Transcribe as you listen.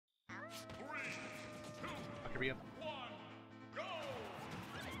3 of them.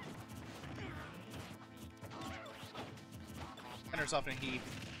 Centers often he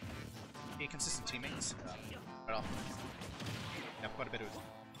consistent teammates. Right off. Yeah, quite a bit of it.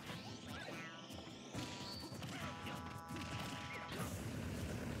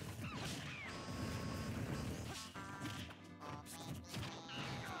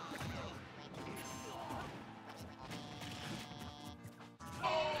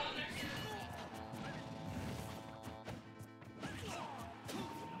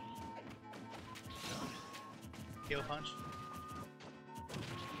 KO punch.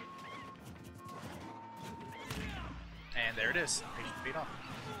 And there it is. Patient beat off.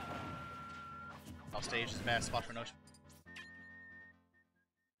 Off stage is a bad spot for NoSmo.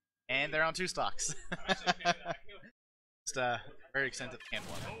 And they're on 2 stocks. Just very extensive camp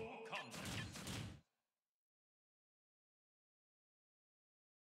one.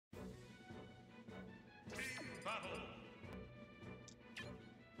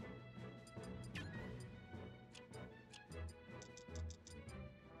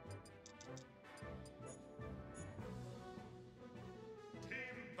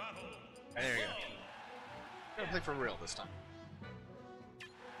 There you go. We're gonna play for real this time.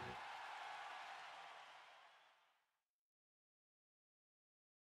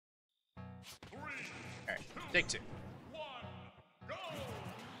 Alright, take 2.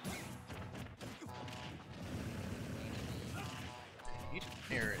 Each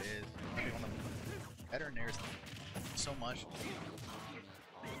Nair is maybe one of the better Nairs so much.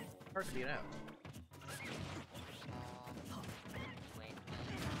 Hard to beat out.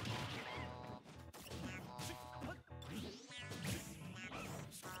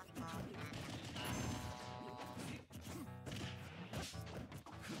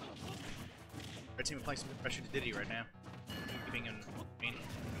 Our team applying some pressure to Diddy right now, keeping him main.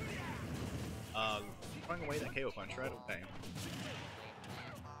 Throwing away that KO punch right away.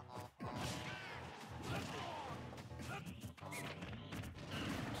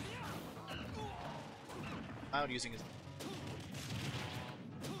 Cloud using his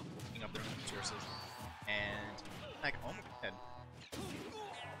picking up their own resources and like oh my head.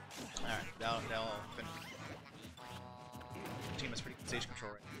 Alright, that'll finish. The team has pretty good stage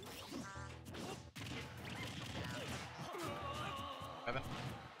control right now. Revan.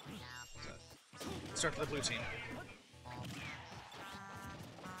 Start for the blue team.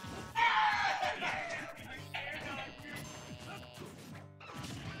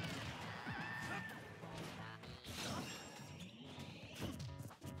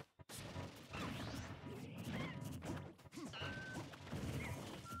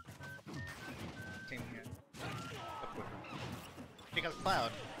 Team here. Pick up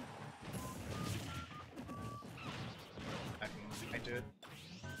Cloud. I do it.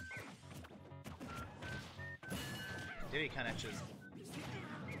 Diddy kind of just,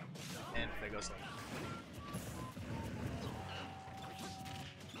 and there goes like.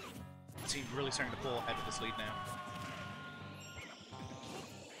 Team really starting to pull ahead of this lead now.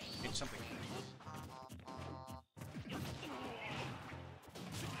 Maybe something.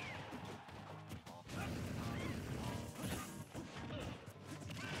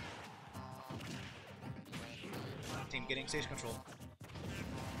 Team getting stage control.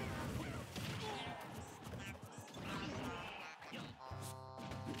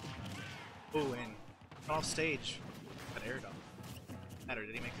 Ooh, and off stage. Got aired up. Matter,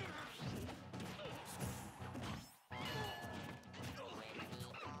 did he make it?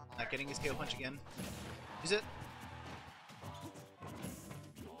 Not getting his KO punch again. Is it?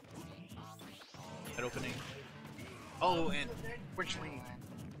 That opening. Oh, and unfortunately,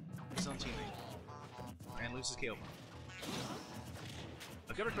 his own teammate. And loses KO punch.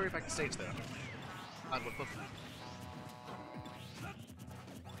 A good recovery back to stage though. On what book?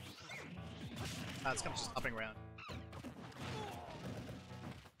 It's kind of just upping around.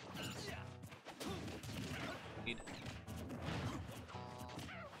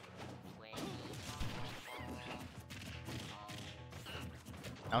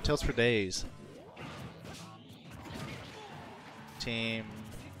 Now tails for days. Team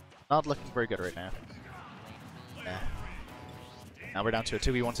not looking very good right now. Yeah. Now we're down to a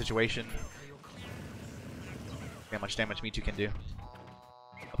 2v1 situation. See how much damage Me2 can do.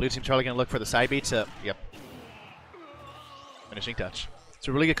 Blue team Charlie gonna look for the side beats. Yep. Finishing touch. It's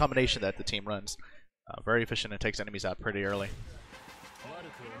a really good combination that the team runs. Very efficient and takes enemies out pretty early.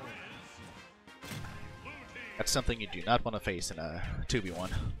 That's something you do not want to face in a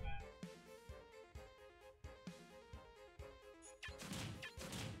 2v1.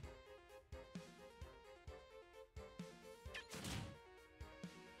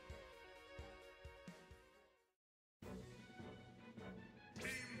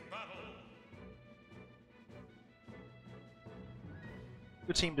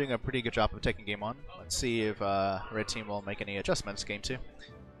 Blue team doing a pretty good job of taking game on. Let's see if red team will make any adjustments game 2.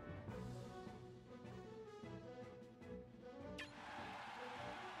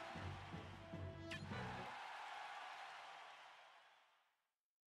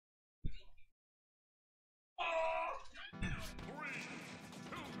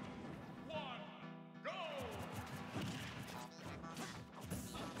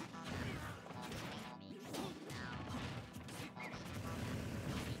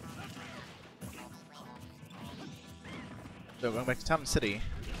 So going back to Town City.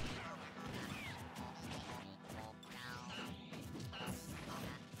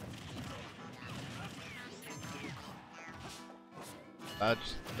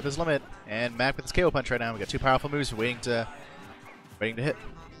 With his limit, and Mac with his KO punch right now. We got 2 powerful moves waiting to hit.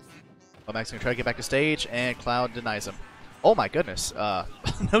 Well, Mac's gonna try to get back to stage, and Cloud denies him. Oh my goodness!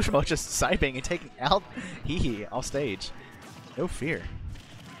 NoSmo just sidebang and taking out Hehe off stage. No fear.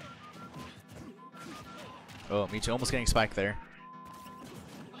 Oh, me too. Almost getting spiked there.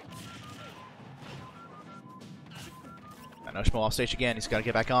 NoSmo off stage again. He's got to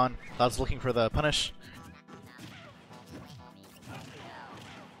get back on. Cloud's looking for the punish.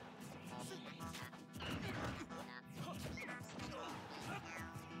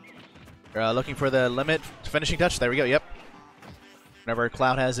 Looking for the limit finishing touch. There we go. Yep. Whenever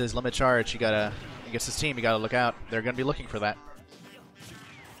Cloud has his limit charge, against his team, you gotta look out. They're gonna be looking for that.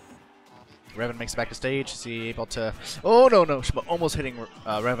 Revan makes it back to stage. Is he able to? Oh no, almost hitting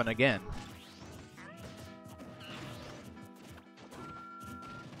Revan again.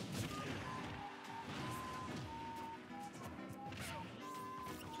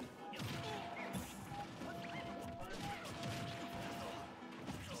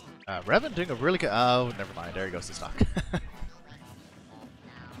 Revan doing a really good. Oh, never mind. There he goes to stock.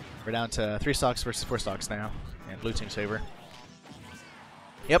 We're down to 3 stocks versus 4 stocks now, in blue team's favor.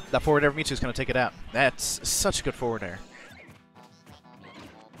 Yep, that forward air of Mewtwo is going to take it out. That's such a good forward air.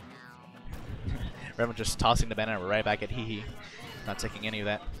 Revan just tossing the banana right back at Hehe. Not taking any of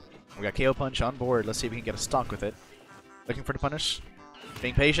that. We got KO Punch on board. Let's see if we can get a stock with it. Looking for the punish.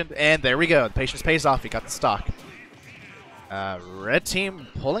 Being patient, and there we go. The patience pays off. He got the stock. Red team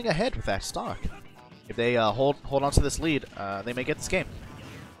pulling ahead with that stock. If they hold on to this lead, they may get this game.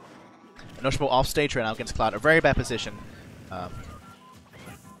 NoSmo off stage right now against Cloud. A very bad position. Kind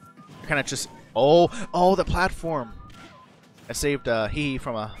of just the platform. I saved Hehe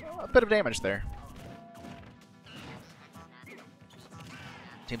from a bit of damage there.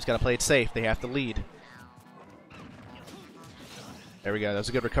 Team's got to play it safe. They have to lead. There we go. That was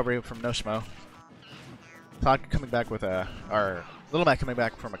a good recovery from NoSmo. Cloud coming back with or Little Mac coming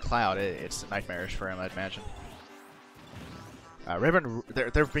back from a Cloud. It's nightmarish for him, I'd imagine. Revan,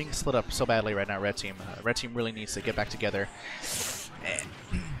 they're being split up so badly right now. Red team really needs to get back together.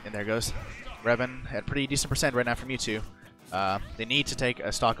 And there goes Revan at pretty decent percent right now from Mewtwo. They need to take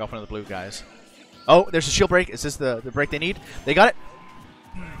a stock off one of the blue guys. Oh, there's a shield break. Is this the break they need? They got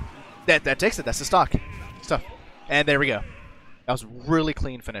it. That takes it. That's the stock stuff. And there we go. That was a really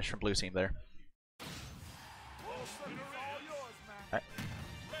clean finish from blue team there. Right.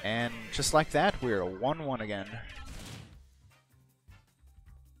 And just like that, we're 1-1 again.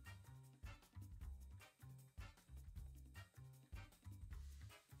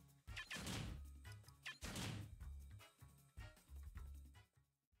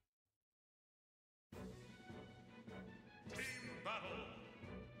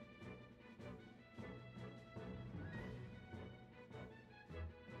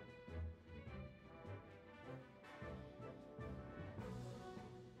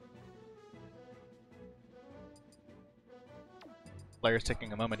 Players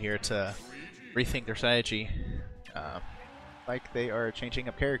taking a moment here to rethink their strategy. Like they are changing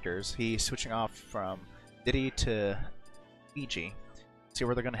up characters. He's switching off from Diddy to Luigi. See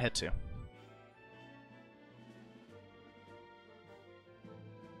where they're going to head to.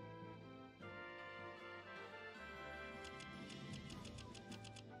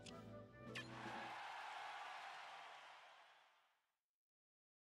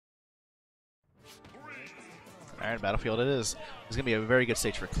 Alright, Battlefield it is. It's going to be a very good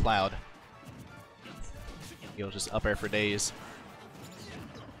stage for Cloud. He'll just up air for days.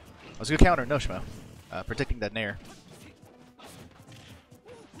 That was a good counter, NoSmo. Predicting that Nair.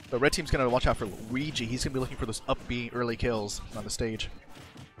 But red team's going to watch out for Luigi. He's going to be looking for those up B early kills on the stage.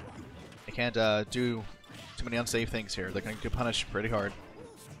 They can't do too many unsafe things here. They're going to get punished pretty hard.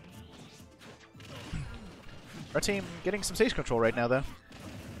 Red team getting some stage control right now, though.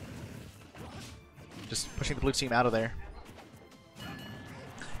 Just pushing the blue team out of there.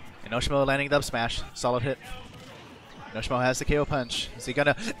 And NoSmo landing the up smash. Solid hit. NoSmo has the KO punch. Is he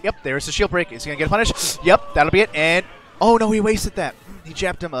gonna? Yep, there's the shield break. Is he gonna get a punish? Yep, that'll be it. And oh no, he wasted that. He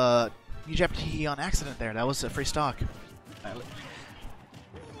jabbed him. He jabbed Hehe on accident there. That was a free stock.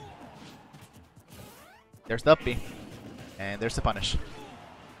 There's the up B, and there's the punish.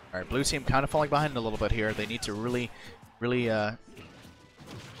 All right, blue team kind of falling behind a little bit here. They need to really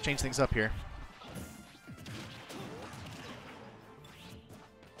change things up here.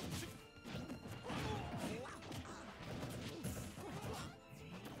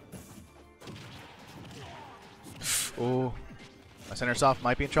 Oh, my center Sawft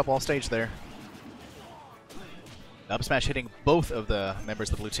might be in trouble all stage there. The up smash hitting both of the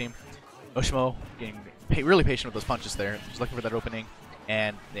members of the blue team. NoSmo getting really patient with those punches there. Just looking for that opening,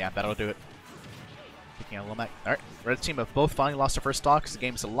 and yeah, that'll do it. Picking out a little Mac. All right, red team have both finally lost their first stock. The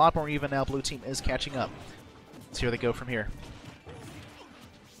game's a lot more even now. Blue team is catching up. Let's see where they go from here.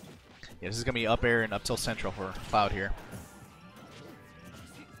 Yeah, this is gonna be up air and up tilt central for Cloud here.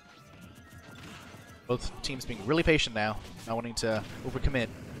 Both teams being really patient now, not wanting to overcommit.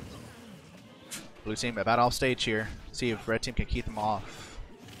 Blue team about off stage here. See if red team can keep them off.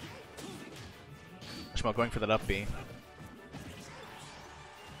 NoSmo going for that up B.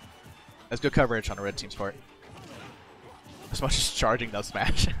 That's good coverage on the red team's part. NoSmo just charging the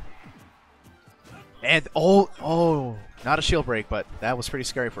smash. And oh, not a shield break, but that was pretty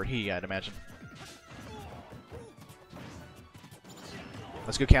scary for Hehe, I'd imagine.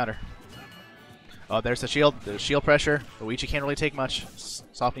 That's a good counter. Oh, there's the shield. The shield pressure. Luigi can't really take much.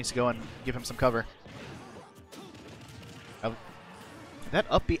 Sawft needs to go and give him some cover. That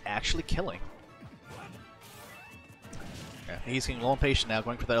up B actually killing. Yeah, he's getting a little impatient now,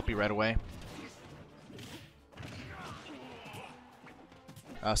 going for that up B right away.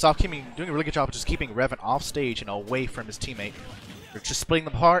 Sawft doing a really good job of just keeping Revan off stage and away from his teammate. They're just splitting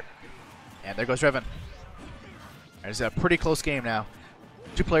them apart, and there goes Revan. There's a pretty close game now.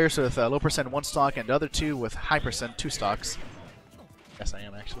 Two players with low percent 1 stock, and the other two with high percent 2 stocks. Yes, I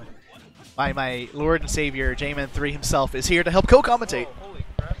am actually. My Lord and Savior, J-Man3 himself, is here to help co-commentate. Oh, holy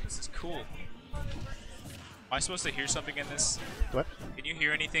crap, this is cool. Am I supposed to hear something in this? What? Can you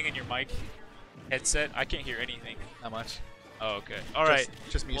hear anything in your mic headset? I can't hear anything. Not much. Oh, okay. All right.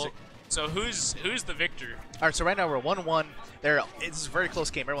 Just music. Well, so who's the victor? All right, so right now we're 1-1. It's a very close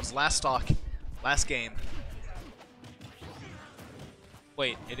game. Everyone's last stock, last game.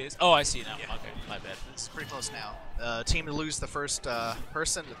 Wait, it is? Oh, I see now. Yeah. Okay, my bad. It's pretty close now. Team to lose the first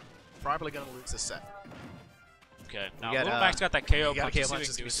person, probably going to lose this set. Okay. Now, Little Mac's got that KO punch. It's going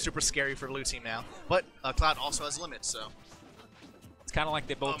to be super scary for blue team now. But Cloud also has limits, so. It's kind of like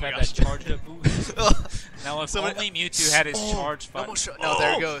they both have that charged up move. Now, if only Mewtwo had his charge fight. No,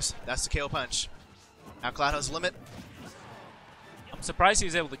 there it goes. That's the KO punch. Now Cloud has a limit. I'm surprised he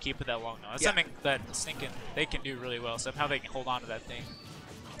was able to keep it that long, though. That's something that they can do really well. Somehow they can hold on to that thing.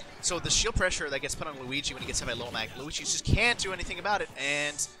 So the shield pressure that gets put on Luigi when he gets hit by low mag, Luigi just can't do anything about it,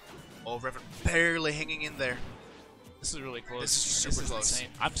 and Revan barely hanging in there. This is really close. This is super close. Insane.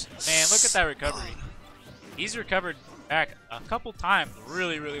 Man, look at that recovery. He's recovered back a couple times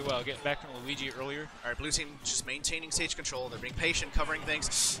really, really well. Getting back from Luigi earlier. All right, blue team just maintaining stage control. They're being patient, covering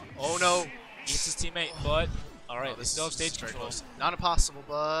things. Oh no, he hits his teammate, but all right, they still have stage control. Close. Not impossible,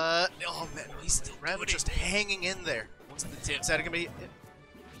 but oh man, he's still just hanging in there. What's the tip? Is that gonna be?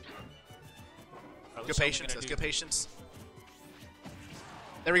 Good patience. That's good patience.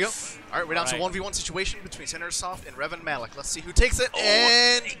 There we go. All right, we're down to a 1v1 situation between Center Sawft and RevanAndMalak. Let's see who takes it.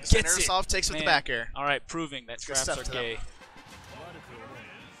 And Center Sawft takes it with the back air. All right, proving that traps are gay.